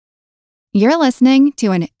You're listening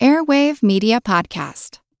to an Airwave Media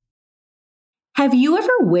Podcast. Have you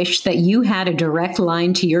ever wished that you had a direct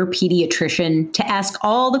line to your pediatrician to ask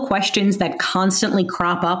all the questions that constantly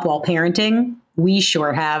crop up while parenting? We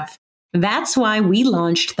sure have. That's why we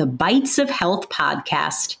launched the Bites of Health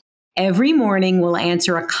podcast. Every morning, we'll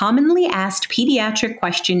answer a commonly asked pediatric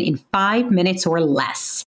question in 5 minutes or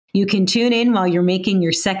less. You can tune in while you're making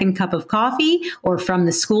your second cup of coffee or from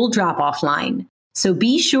the school drop-off line. So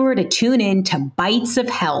be sure to tune in to Bites of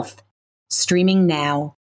Health, streaming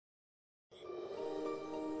now.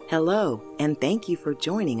 Hello, and thank you for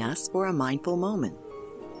joining us for a mindful moment.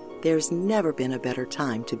 There's never been a better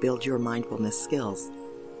time to build your mindfulness skills.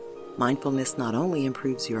 Mindfulness not only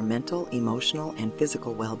improves your mental, emotional, and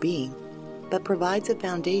physical well-being, but provides a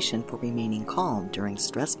foundation for remaining calm during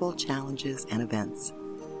stressful challenges and events.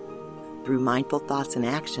 Through mindful thoughts and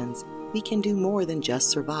actions, we can do more than just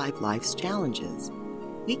survive life's challenges.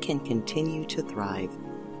 We can continue to thrive.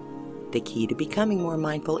 The key to becoming more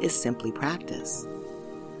mindful is simply practice.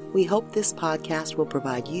 We hope this podcast will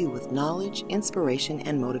provide you with knowledge, inspiration,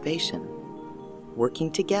 and motivation.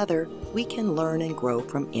 Working together, we can learn and grow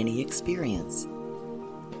from any experience.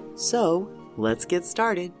 So, let's get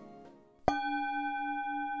started.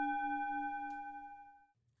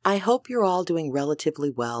 I hope you're all doing relatively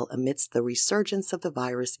well amidst the resurgence of the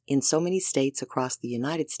virus in so many states across the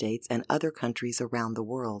United States and other countries around the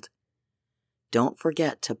world. Don't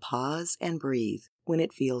forget to pause and breathe when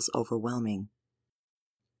it feels overwhelming.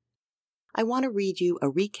 I want to read you a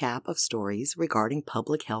recap of stories regarding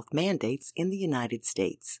public health mandates in the United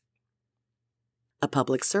States. A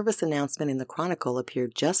public service announcement in the Chronicle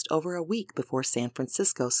appeared just over a week before San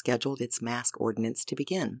Francisco scheduled its mask ordinance to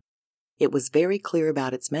begin. It was very clear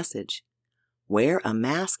about its message. Wear a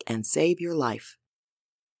mask and save your life.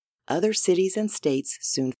 Other cities and states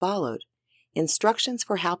soon followed. Instructions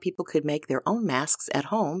for how people could make their own masks at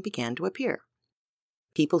home began to appear.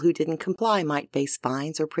 People who didn't comply might face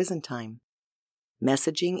fines or prison time.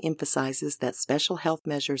 Messaging emphasizes that special health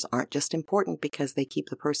measures aren't just important because they keep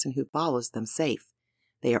the person who follows them safe.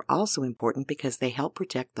 They are also important because they help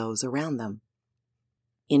protect those around them.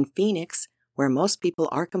 In Phoenix, where most people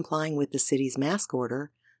are complying with the city's mask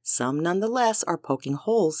order, some nonetheless are poking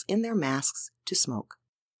holes in their masks to smoke.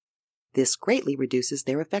 This greatly reduces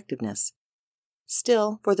their effectiveness.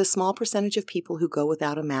 Still, for the small percentage of people who go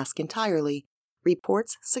without a mask entirely,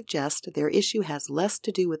 reports suggest their issue has less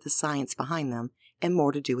to do with the science behind them and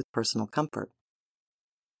more to do with personal comfort.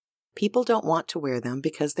 People don't want to wear them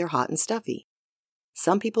because they're hot and stuffy.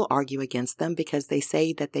 Some people argue against them because they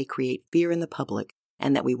say that they create fear in the public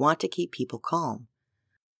and that we want to keep people calm.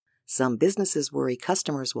 Some businesses worry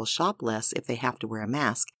customers will shop less if they have to wear a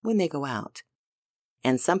mask when they go out.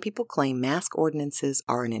 And some people claim mask ordinances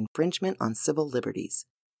are an infringement on civil liberties.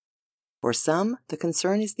 For some, the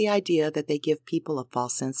concern is the idea that they give people a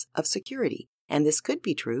false sense of security, and this could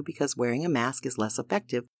be true because wearing a mask is less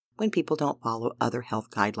effective when people don't follow other health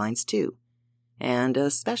guidelines too, and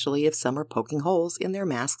especially if some are poking holes in their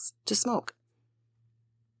masks to smoke.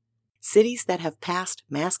 Cities that have passed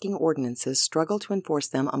masking ordinances struggle to enforce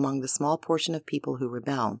them among the small portion of people who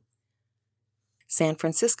rebel. San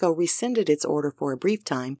Francisco rescinded its order for a brief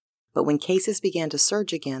time, but when cases began to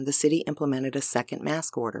surge again, the city implemented a second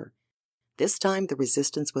mask order. This time, the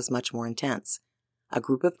resistance was much more intense. A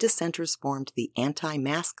group of dissenters formed the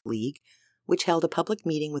Anti-Mask League, which held a public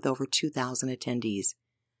meeting with over 2,000 attendees.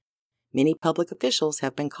 Many public officials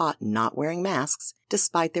have been caught not wearing masks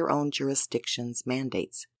despite their own jurisdiction's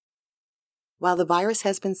mandates. While the virus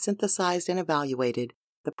has been synthesized and evaluated,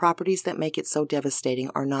 the properties that make it so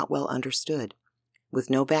devastating are not well understood.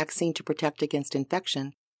 With no vaccine to protect against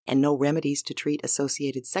infection and no remedies to treat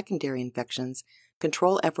associated secondary infections,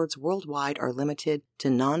 control efforts worldwide are limited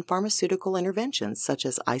to non-pharmaceutical interventions such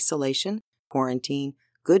as isolation, quarantine,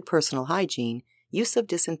 good personal hygiene, use of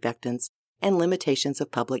disinfectants, and limitations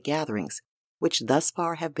of public gatherings, which thus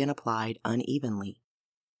far have been applied unevenly.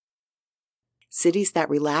 Cities that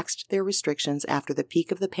relaxed their restrictions after the peak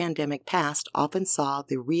of the pandemic passed often saw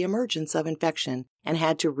the reemergence of infection and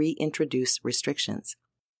had to reintroduce restrictions.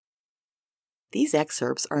 These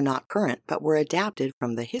excerpts are not current but were adapted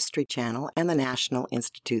from the History Channel and the National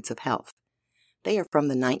Institutes of Health. They are from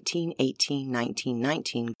the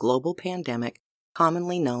 1918-1919 global pandemic,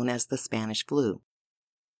 commonly known as the Spanish flu.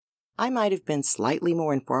 I might have been slightly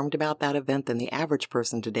more informed about that event than the average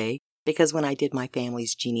person today because when I did my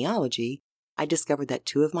family's genealogy, I discovered that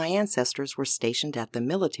 2 of my ancestors were stationed at the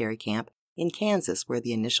military camp in Kansas where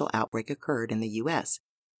the initial outbreak occurred in the U.S.,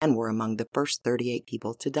 and were among the first 38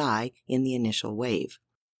 people to die in the initial wave.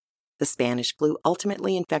 The Spanish flu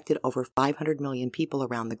ultimately infected over 500 million people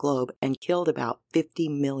around the globe and killed about 50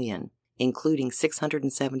 million, including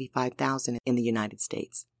 675,000 in the United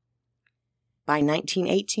States. By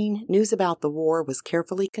 1918, news about the war was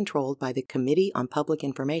carefully controlled by the Committee on Public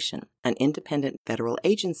Information, an independent federal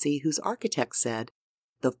agency whose architect said,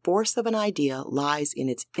 "The force of an idea lies in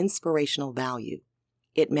its inspirational value.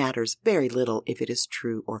 It matters very little if it is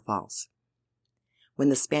true or false." When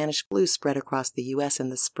the Spanish flu spread across the U.S. in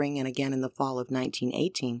the spring and again in the fall of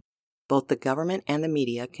 1918, both the government and the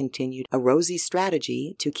media continued a rosy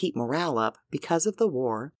strategy to keep morale up because of the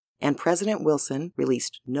war, and President Wilson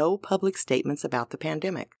released no public statements about the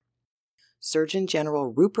pandemic. Surgeon General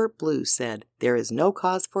Rupert Blue said there is no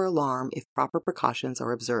cause for alarm if proper precautions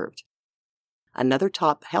are observed. Another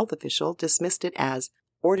top health official dismissed it as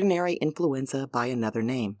ordinary influenza by another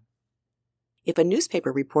name. If a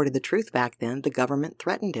newspaper reported the truth back then, the government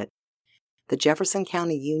threatened it. The Jefferson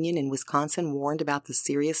County Union in Wisconsin warned about the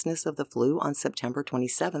seriousness of the flu on September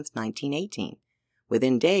 27, 1918.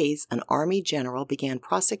 Within days, an Army general began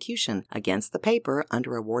prosecution against the paper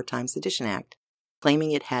under a Wartime Sedition Act,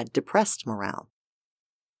 claiming it had depressed morale.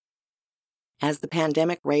 As the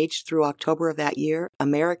pandemic raged through October of that year,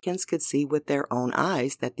 Americans could see with their own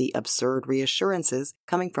eyes that the absurd reassurances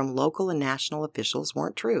coming from local and national officials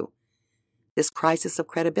weren't true. This crisis of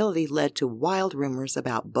credibility led to wild rumors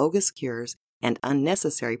about bogus cures and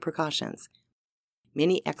unnecessary precautions.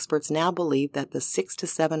 Many experts now believe that the 6 to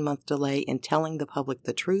 7 month delay in telling the public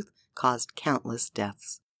the truth caused countless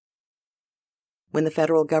deaths. When the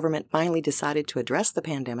federal government finally decided to address the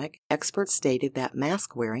pandemic, experts stated that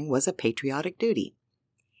mask wearing was a patriotic duty.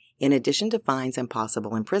 In addition to fines and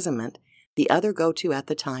possible imprisonment, the other go-to at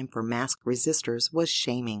the time for mask resistors was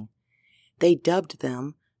shaming. They dubbed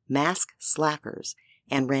them mask slackers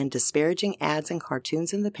and ran disparaging ads and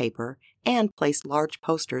cartoons in the paper and placed large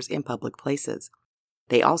posters in public places.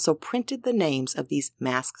 They also printed the names of these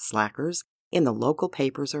mask slackers in the local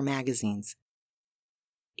papers or magazines.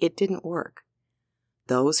 It didn't work.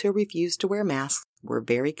 Those who refused to wear masks were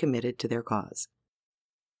very committed to their cause.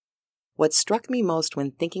 What struck me most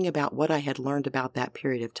when thinking about what I had learned about that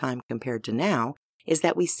period of time compared to now is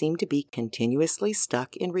that we seem to be continuously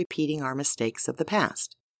stuck in repeating our mistakes of the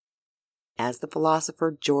past. As the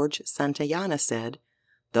philosopher George Santayana said,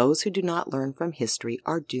 those who do not learn from history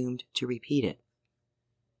are doomed to repeat it.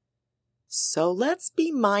 So let's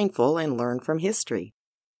be mindful and learn from history.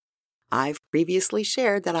 I've previously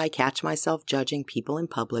shared that I catch myself judging people in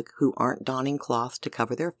public who aren't donning cloth to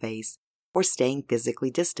cover their face or staying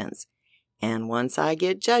physically distanced. And once I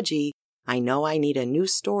get judgy, I know I need a new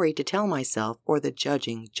story to tell myself or the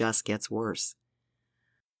judging just gets worse.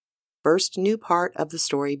 First new part of the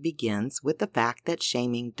story begins with the fact that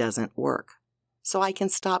shaming doesn't work, so I can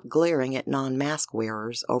stop glaring at non-mask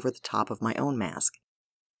wearers over the top of my own mask.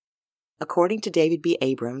 According to David B.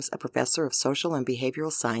 Abrams, a professor of social and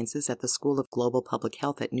behavioral sciences at the School of Global Public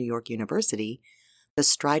Health at New York University, the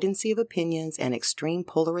stridency of opinions and extreme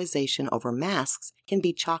polarization over masks can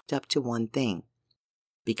be chalked up to one thing.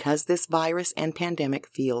 Because this virus and pandemic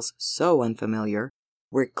feels so unfamiliar,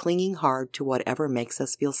 we're clinging hard to whatever makes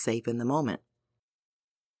us feel safe in the moment.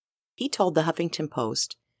 He told the Huffington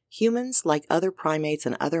Post, "Humans, like other primates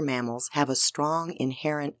and other mammals, have a strong,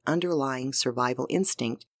 inherent, underlying survival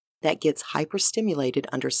instinct that gets hyperstimulated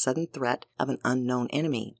under sudden threat of an unknown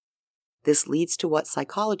enemy. This leads to what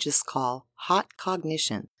psychologists call hot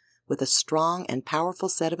cognition, with a strong and powerful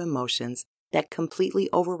set of emotions that completely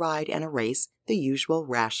override and erase the usual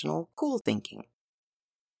rational, cool thinking."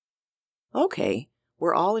 Okay,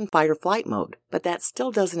 we're all in fight or flight mode, but that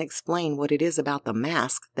still doesn't explain what it is about the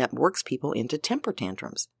mask that works people into temper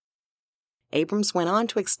tantrums. Abrams went on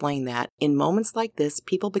to explain that, in moments like this,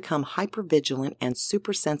 people become hypervigilant and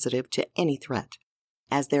supersensitive to any threat.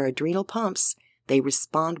 As their adrenal pumps, they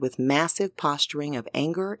respond with massive posturing of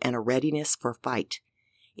anger and a readiness for fight.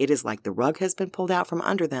 It is like the rug has been pulled out from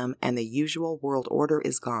under them and the usual world order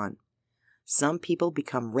is gone. Some people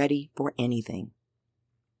become ready for anything.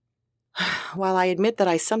 While I admit that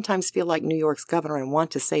I sometimes feel like New York's governor and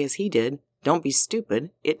want to say as he did, "Don't be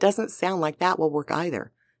stupid," it doesn't sound like that will work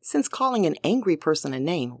either, since calling an angry person a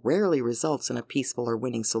name rarely results in a peaceful or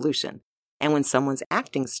winning solution. And when someone's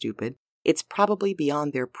acting stupid, it's probably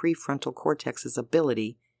beyond their prefrontal cortex's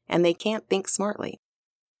ability, and they can't think smartly.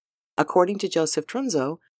 According to Joseph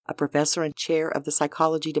Trunzo, a professor and chair of the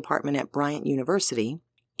psychology department at Bryant University,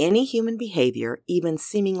 any human behavior, even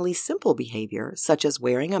seemingly simple behavior, such as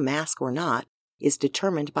wearing a mask or not, is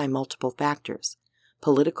determined by multiple factors: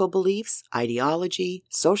 political beliefs, ideology,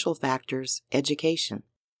 social factors, education.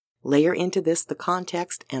 Layer into this the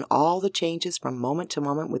context and all the changes from moment to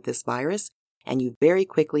moment with this virus, and you very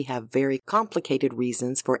quickly have very complicated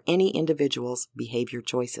reasons for any individual's behavior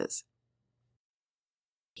choices.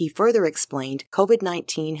 He further explained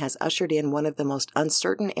COVID-19 has ushered in one of the most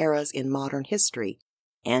uncertain eras in modern history,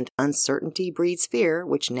 and uncertainty breeds fear,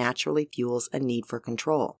 which naturally fuels a need for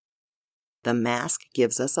control. The mask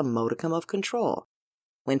gives us a modicum of control.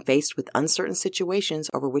 When faced with uncertain situations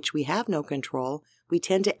over which we have no control, we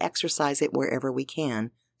tend to exercise it wherever we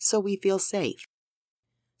can, so we feel safe.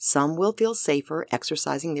 Some will feel safer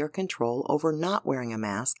exercising their control over not wearing a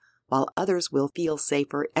mask, while others will feel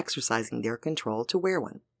safer exercising their control to wear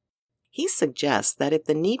one. He suggests that if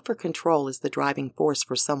the need for control is the driving force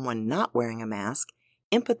for someone not wearing a mask,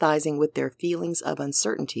 empathizing with their feelings of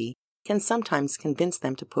uncertainty can sometimes convince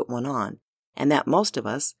them to put one on, and that most of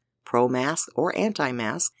us, pro-mask or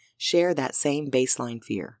anti-mask, share that same baseline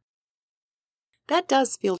fear. That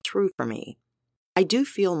does feel true for me. I do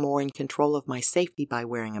feel more in control of my safety by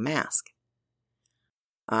wearing a mask.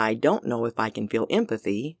 I don't know if I can feel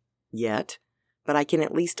empathy yet, but I can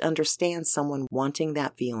at least understand someone wanting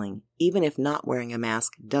that feeling, even if not wearing a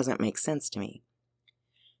mask doesn't make sense to me.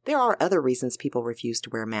 There are other reasons people refuse to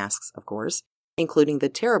wear masks, of course, including the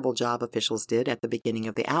terrible job officials did at the beginning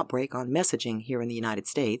of the outbreak on messaging here in the United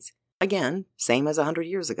States. Again, same as 100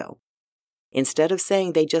 years ago. Instead of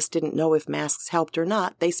saying they just didn't know if masks helped or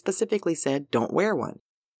not, they specifically said, don't wear one.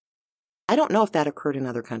 I don't know if that occurred in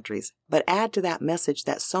other countries, but add to that message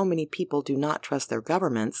that so many people do not trust their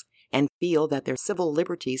governments and feel that their civil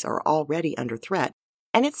liberties are already under threat,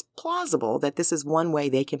 and it's plausible that this is one way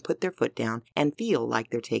they can put their foot down and feel like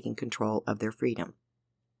they're taking control of their freedom.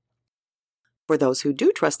 For those who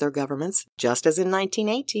do trust their governments, just as in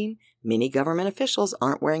 1918, many government officials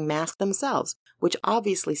aren't wearing masks themselves, which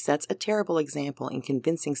obviously sets a terrible example in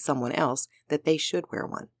convincing someone else that they should wear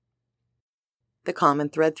one. The common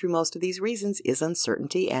thread through most of these reasons is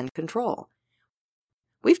uncertainty and control.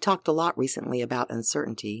 We've talked a lot recently about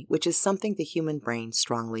uncertainty, which is something the human brain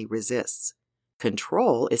strongly resists.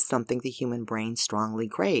 Control is something the human brain strongly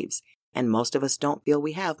craves, and most of us don't feel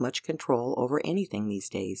we have much control over anything these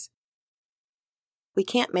days. We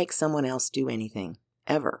can't make someone else do anything,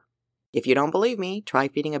 ever. If you don't believe me, try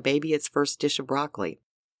feeding a baby its first dish of broccoli.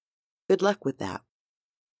 Good luck with that.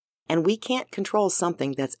 And we can't control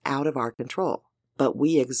something that's out of our control, but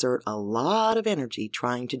we exert a lot of energy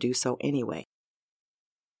trying to do so anyway.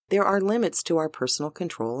 There are limits to our personal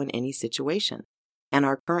control in any situation, and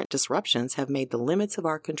our current disruptions have made the limits of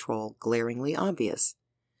our control glaringly obvious.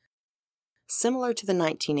 Similar to the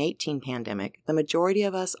 1918 pandemic, the majority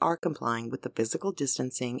of us are complying with the physical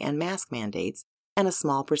distancing and mask mandates, and a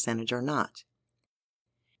small percentage are not.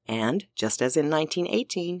 And, just as in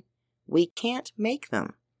 1918, we can't make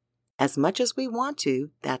them. As much as we want to,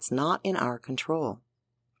 that's not in our control.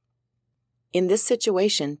 In this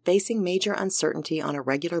situation, facing major uncertainty on a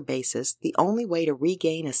regular basis, the only way to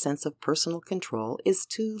regain a sense of personal control is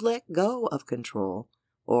to let go of control,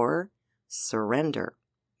 or surrender.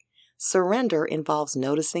 Surrender involves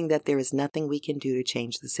noticing that there is nothing we can do to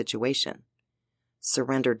change the situation.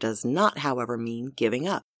 Surrender does not, however, mean giving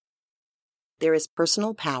up. There is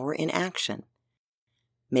personal power in action.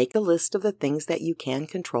 Make a list of the things that you can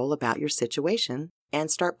control about your situation and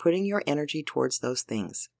start putting your energy towards those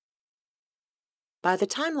things. By the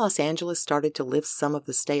time Los Angeles started to lift some of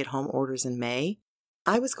the stay-at-home orders in May,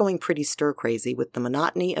 I was going pretty stir-crazy with the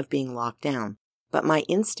monotony of being locked down, but my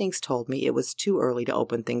instincts told me it was too early to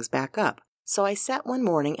open things back up, so I sat one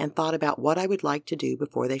morning and thought about what I would like to do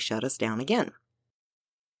before they shut us down again.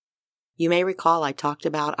 You may recall I talked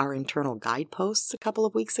about our internal guideposts a couple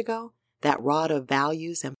of weeks ago, that rod of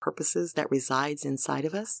values and purposes that resides inside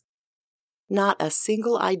of us. Not a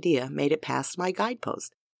single idea made it past my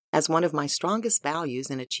guidepost, as one of my strongest values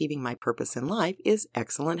in achieving my purpose in life is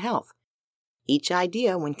excellent health. Each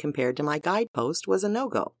idea, when compared to my guidepost, was a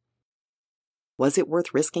no-go. Was it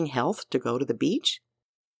worth risking health to go to the beach?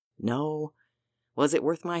 No. Was it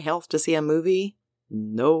worth my health to see a movie?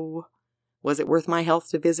 No. Was it worth my health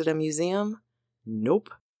to visit a museum? Nope.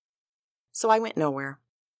 So I went nowhere.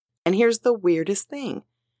 And here's the weirdest thing.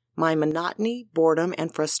 My monotony, boredom,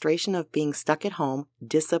 and frustration of being stuck at home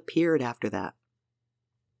disappeared after that.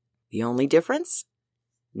 The only difference?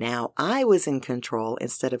 Now I was in control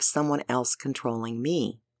instead of someone else controlling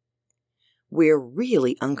me. We're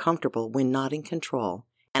really uncomfortable when not in control,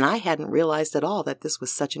 and I hadn't realized at all that this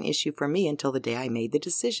was such an issue for me until the day I made the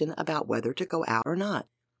decision about whether to go out or not.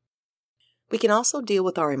 We can also deal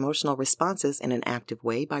with our emotional responses in an active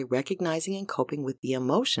way by recognizing and coping with the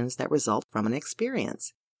emotions that result from an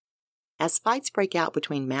experience. As fights break out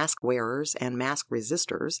between mask wearers and mask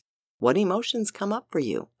resistors, What emotions come up for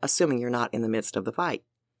you, assuming you're not in the midst of the fight?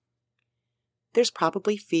 There's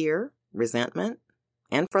probably fear, resentment,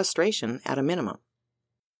 and frustration at a minimum.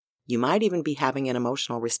 You might even be having an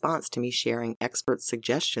emotional response to me sharing expert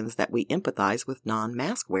suggestions that we empathize with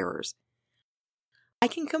non-mask wearers. I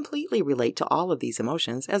can completely relate to all of these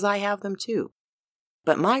emotions as I have them too.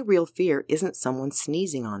 But my real fear isn't someone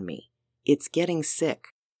sneezing on me. It's getting sick.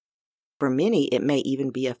 For many, it may even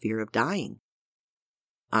be a fear of dying.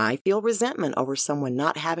 I feel resentment over someone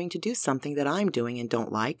not having to do something that I'm doing and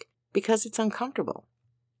don't like because it's uncomfortable.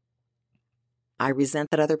 I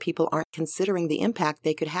resent that other people aren't considering the impact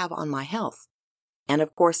they could have on my health. And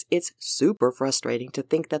of course, it's super frustrating to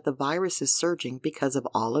think that the virus is surging because of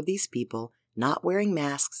all of these people not wearing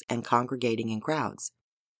masks and congregating in crowds.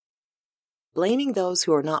 Blaming those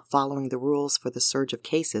who are not following the rules for the surge of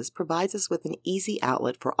cases provides us with an easy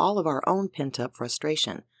outlet for all of our own pent-up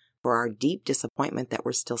frustration, for our deep disappointment that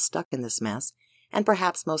we're still stuck in this mess, and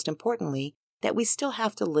perhaps most importantly, that we still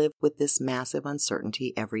have to live with this massive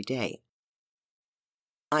uncertainty every day.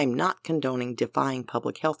 I'm not condoning defying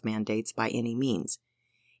public health mandates by any means.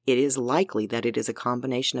 It is likely that it is a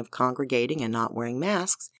combination of congregating and not wearing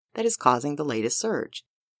masks that is causing the latest surge.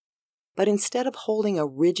 But instead of holding a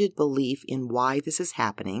rigid belief in why this is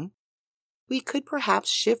happening, we could perhaps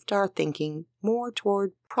shift our thinking more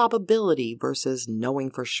toward probability versus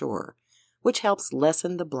knowing for sure, which helps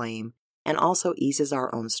lessen the blame and also eases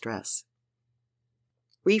our own stress.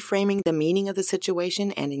 Reframing the meaning of the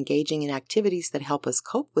situation and engaging in activities that help us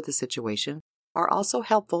cope with the situation are also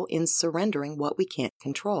helpful in surrendering what we can't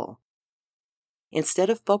control. Instead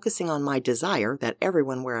of focusing on my desire that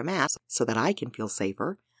everyone wear a mask so that I can feel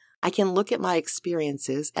safer, I can look at my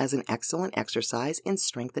experiences as an excellent exercise in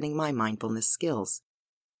strengthening my mindfulness skills.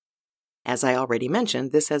 As I already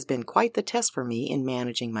mentioned, this has been quite the test for me in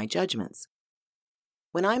managing my judgments.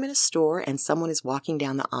 When I'm in a store and someone is walking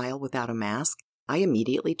down the aisle without a mask, I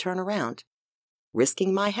immediately turn around.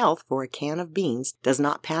 Risking my health for a can of beans does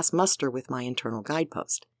not pass muster with my internal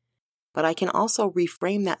guidepost. But I can also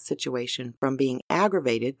reframe that situation from being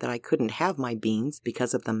aggravated that I couldn't have my beans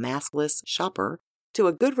because of the maskless shopper to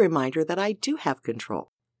a good reminder that I do have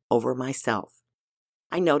control over myself.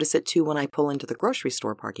 I notice it too when I pull into the grocery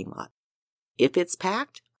store parking lot. If it's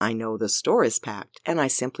packed, I know the store is packed, and I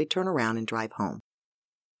simply turn around and drive home.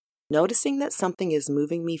 Noticing that something is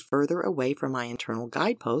moving me further away from my internal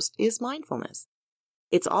guidepost is mindfulness.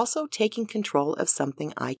 It's also taking control of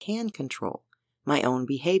something I can control, my own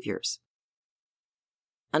behaviors.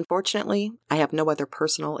 Unfortunately, I have no other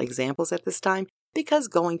personal examples at this time because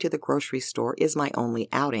going to the grocery store is my only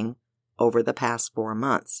outing over the past 4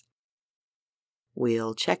 months.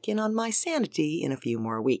 We'll check in on my sanity in a few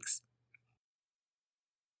more weeks.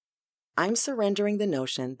 I'm surrendering the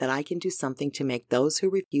notion that I can do something to make those who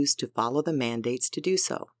refuse to follow the mandates to do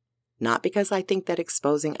so. Not because I think that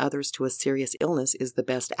exposing others to a serious illness is the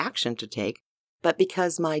best action to take, but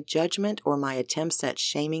because my judgment or my attempts at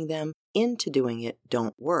shaming them into doing it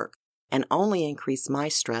don't work and only increase my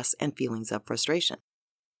stress and feelings of frustration.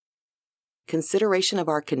 Consideration of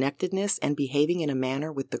our connectedness and behaving in a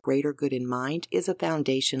manner with the greater good in mind is a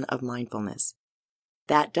foundation of mindfulness.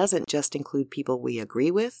 That doesn't just include people we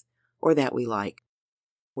agree with or that we like.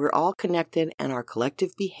 We're all connected and our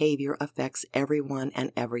collective behavior affects everyone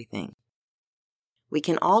and everything. We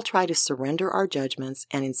can all try to surrender our judgments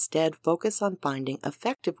and instead focus on finding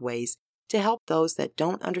effective ways to help those that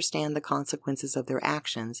don't understand the consequences of their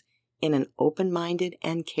actions in an open-minded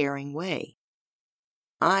and caring way.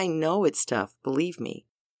 I know it's tough, believe me.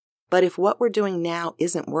 But if what we're doing now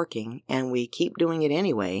isn't working and we keep doing it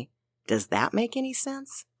anyway, does that make any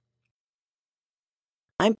sense?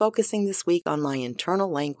 I'm focusing this week on my internal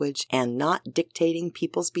language and not dictating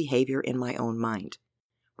people's behavior in my own mind,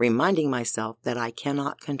 reminding myself that I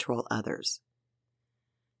cannot control others.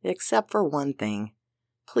 Except for one thing.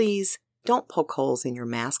 Please, don't poke holes in your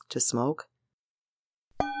mask to smoke.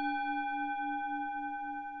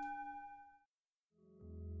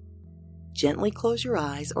 Gently close your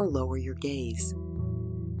eyes or lower your gaze.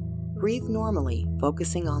 Breathe normally,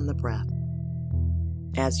 focusing on the breath.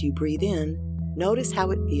 As you breathe in, notice how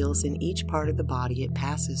it feels in each part of the body it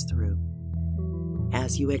passes through.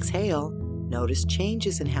 As you exhale, notice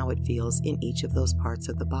changes in how it feels in each of those parts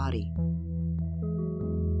of the body.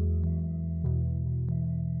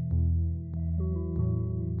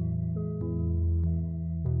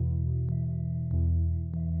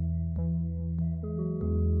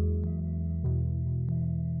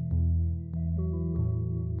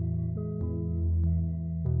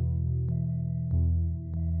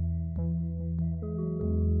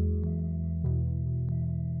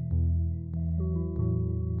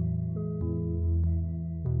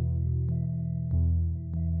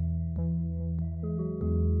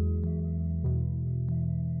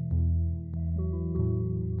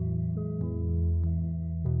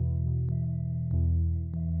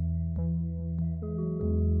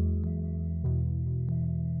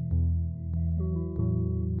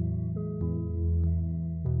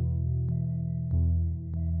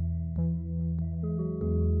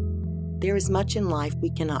 There is much in life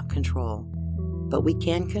we cannot control, but we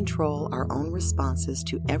can control our own responses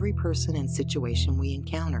to every person and situation we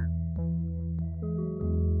encounter.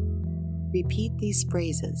 Repeat these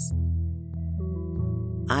phrases.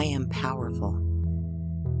 I am powerful.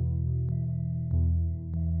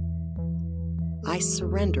 I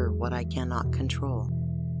surrender what I cannot control.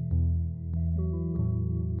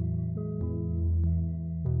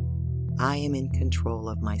 I am in control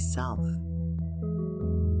of myself.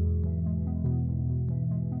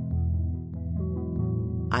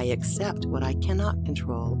 I accept what I cannot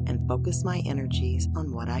control and focus my energies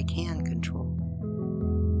on what I can control.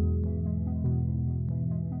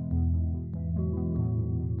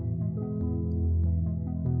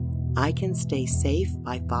 I can stay safe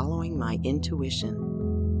by following my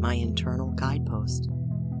intuition, my internal guidepost.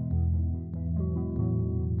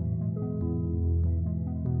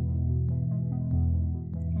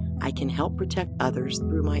 I can help protect others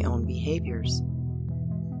through my own behaviors.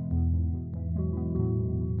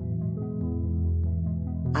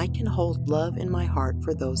 I can hold love in my heart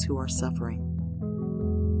for those who are suffering.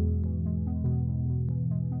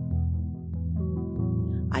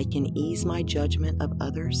 I can ease my judgment of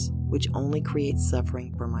others, which only creates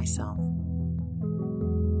suffering for myself.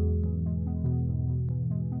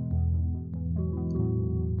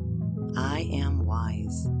 I am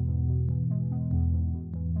wise.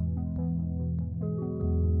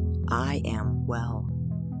 I am well.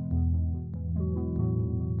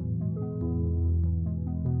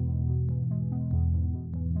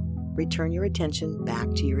 Return your attention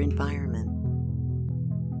back to your environment.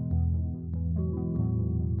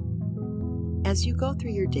 As you go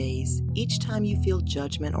through your days, each time you feel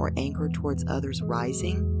judgment or anger towards others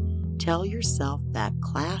rising, tell yourself that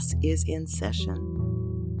class is in session.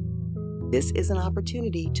 This is an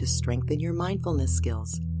opportunity to strengthen your mindfulness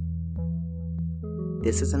skills.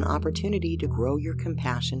 This is an opportunity to grow your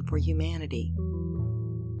compassion for humanity.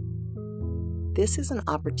 This is an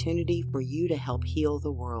opportunity for you to help heal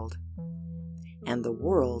the world. And the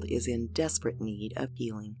world is in desperate need of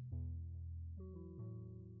healing.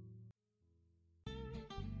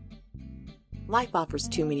 Life offers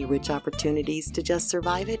too many rich opportunities to just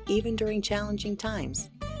survive it, even during challenging times.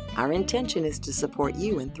 Our intention is to support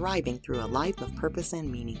you in thriving through a life of purpose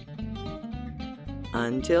and meaning.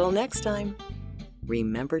 Until next time,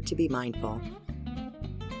 remember to be mindful.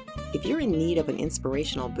 If you're in need of an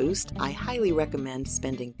inspirational boost, I highly recommend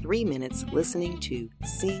spending 3 minutes listening to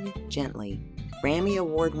Sing Gently, Grammy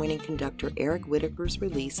Award-winning conductor Eric Whitacre's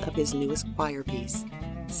release of his newest choir piece.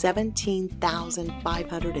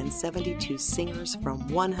 17,572 singers from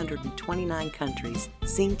 129 countries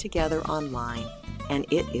sing together online, and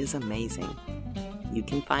it is amazing. You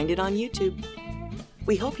can find it on YouTube.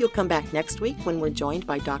 We hope you'll come back next week when we're joined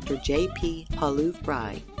by Dr. J.P.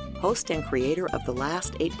 Palouf-Bry, host and creator of the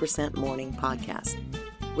Last 8% Morning podcast.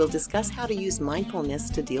 We'll discuss how to use mindfulness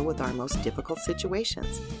to deal with our most difficult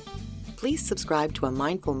situations. Please subscribe to A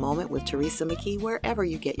Mindful Moment with Teresa McKee wherever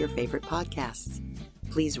you get your favorite podcasts.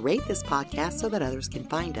 Please rate this podcast so that others can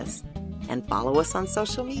find us. And follow us on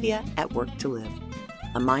social media at Work to Live.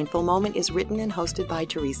 A Mindful Moment is written and hosted by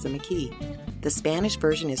Teresa McKee. The Spanish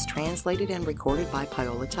version is translated and recorded by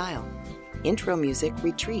Paola Tile. Intro music,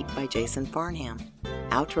 Retreat by Jason Farnham.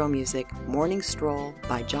 Outro music, Morning Stroll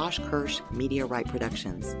by Josh Kirsch, Media Right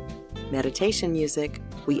Productions. Meditation music,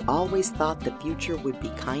 We Always Thought the Future Would Be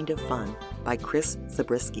Kind of Fun by Chris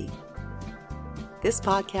Zabriskie. This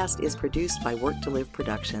podcast is produced by Work to Live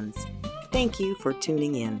Productions. Thank you for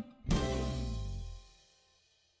tuning in.